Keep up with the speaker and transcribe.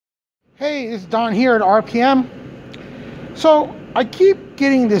Hey, it's Don here at RPM. So I keep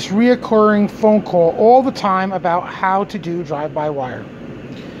getting this reoccurring phone call all the time about how to do drive-by-wire.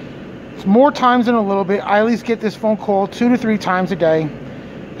 It's more times than a little bit. I at least get this phone call 2 to 3 times a day,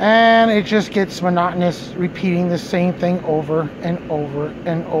 and it just gets monotonous repeating the same thing over and over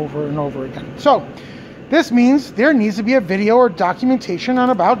and over and over again. So this means there needs to be a video or documentation on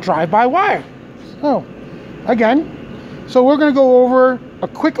about drive-by-wire. So we're going to go over a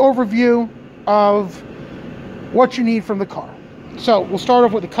quick overview of what you need from the car. So we'll start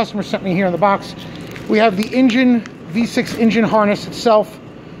off with the customer sent me here in the box. We have the engine V6 engine harness itself,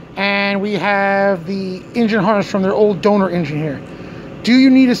 and we have the engine harness from their old donor engine here. Do you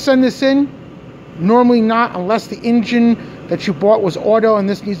need to send this in? Normally not, unless the engine that you bought was auto and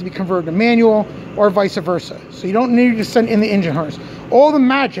this needs to be converted to manual, or vice versa. So you don't need to send in the engine harness. All the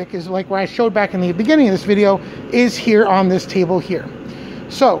magic is, like what I showed back in the beginning of this video, is here on this table here.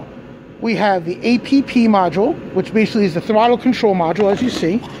 So we have the APP module, which basically is the throttle control module, as you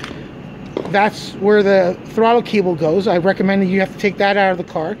see. That's where the throttle cable goes. I recommend that you have to take that out of the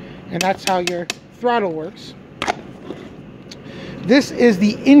car, and that's how your throttle works. This is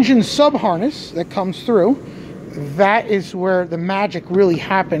the engine sub harness that comes through. That is where the magic really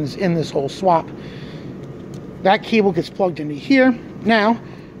happens in this whole swap. That cable gets plugged into here. Now,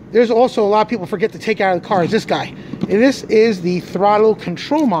 there's also a lot of people forget to take out of the car is this guy. This is the throttle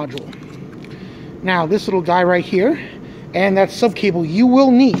control module. Now, this little guy right here, and that sub cable you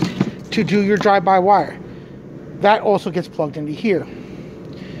will need to do your drive-by-wire. That also gets plugged into here.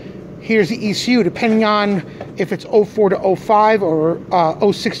 Here's the ECU, depending on if it's 04 to 05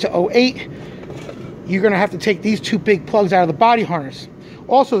 or 06 to 08. You're going to have to take these 2 big plugs out of the body harness.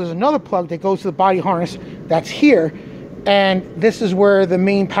 Also, there's another plug that goes to the body harness that's here, and this is where the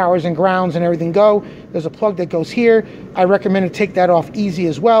main powers and grounds and everything go. There's a plug that goes here. I recommend to take that off easy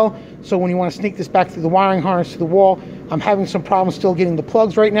as well. So when you want to sneak this back through the wiring harness to the wall, I'm having some problems still getting the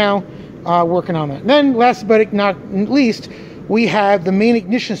plugs right now, working on that. And then last but not least, we have the main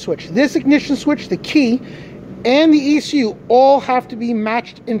ignition switch. This ignition switch, the key, and the ECU all have to be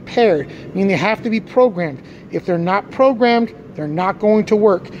matched and paired, meaning they have to be programmed. If they're not programmed, they're not going to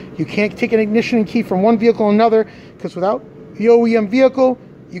work. You can't take an ignition key from one vehicle to another, because without the OEM vehicle,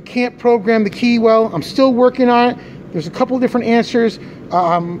 you can't program the key well. I'm still working on it. There's a couple of different answers,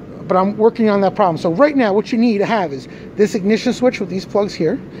 but I'm working on that problem. So right now, what you need to have is this ignition switch with these plugs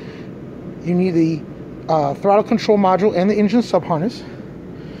here. You need the throttle control module and the engine sub harness.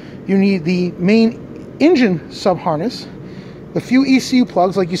 You need the main engine sub harness, the few ECU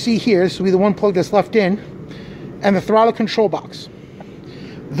plugs like you see here. This will be the one plug that's left in, and the throttle control box.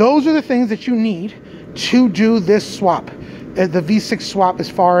 Those are the things that you need to do this swap, the V6 swap, as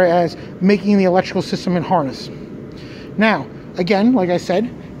far as making the electrical system and harness. Now, again, like I said,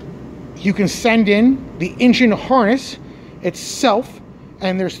 you can send in the engine harness itself,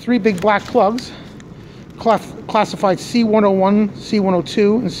 and there's 3 big black plugs classified C101,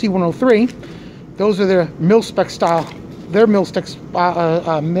 C102, and C103. Those are their mil-spec style,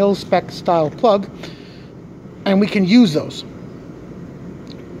 mil-spec style plug, and we can use those.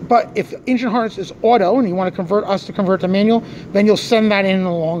 But if the engine harness is auto and you want to convert to manual, then you'll send that in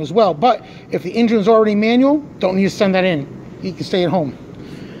along as well. But if the engine is already manual, don't need to send that in. You can stay at home.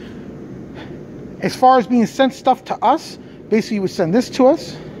 As far as being sent stuff to us, basically you would send this to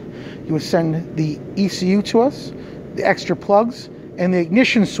us. You would send the ECU to us, the extra plugs, and the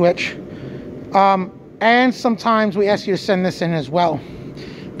ignition switch. And sometimes we ask you to send this in as well.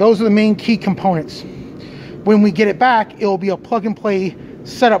 Those are the main key components. When we get it back, it will be a plug-and-play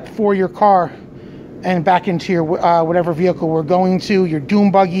setup for your car and back into your whatever vehicle we're going to, your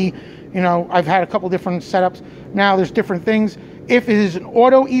dune buggy. You know, I've had a couple different setups. Now there's different things. If it is an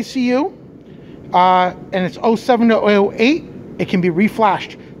auto ECU and it's 07 to 08, it can be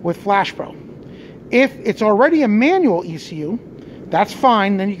reflashed with Flash Pro. If it's already a manual ECU, that's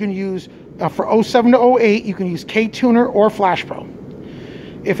fine. Then you can use for 07 to 08, you can use K-Tuner or Flash Pro.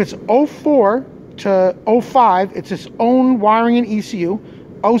 If it's 04 to 05, it's its own wiring and ECU.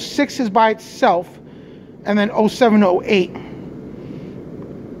 06 is by itself, and then 07 to 08.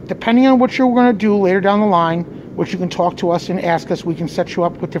 Depending on what you're going to do later down the line, which you can talk to us and ask us, we can set you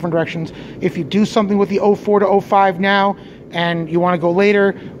up with different directions. If you do something with the 04 to 05 now, and you want to go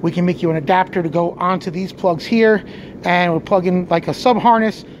later, we can make you an adapter to go onto these plugs here, and we'll plug in like a sub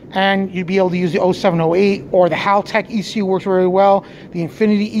harness, and you'd be able to use the 0708, or the Haltech ECU works very well. The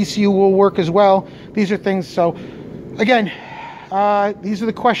Infinity ECU will work as well. These are things. So again, these are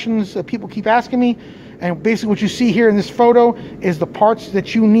the questions that people keep asking me, and basically what you see here in this photo is the parts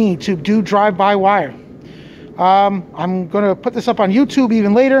that you need to do drive-by wire. I'm going to put this up on YouTube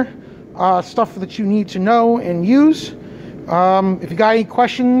even later, stuff that you need to know and use. If you got any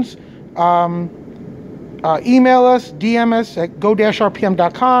questions, email us, DM us at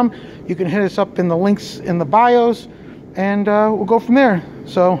go-rpm.com. You can hit us up in the links in the bios, and we'll go from there.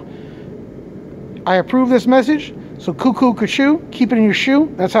 So I approve this message. So cuckoo, cuckoo, keep it in your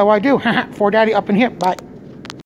shoe. That's how I do. For Daddy up in here. Bye.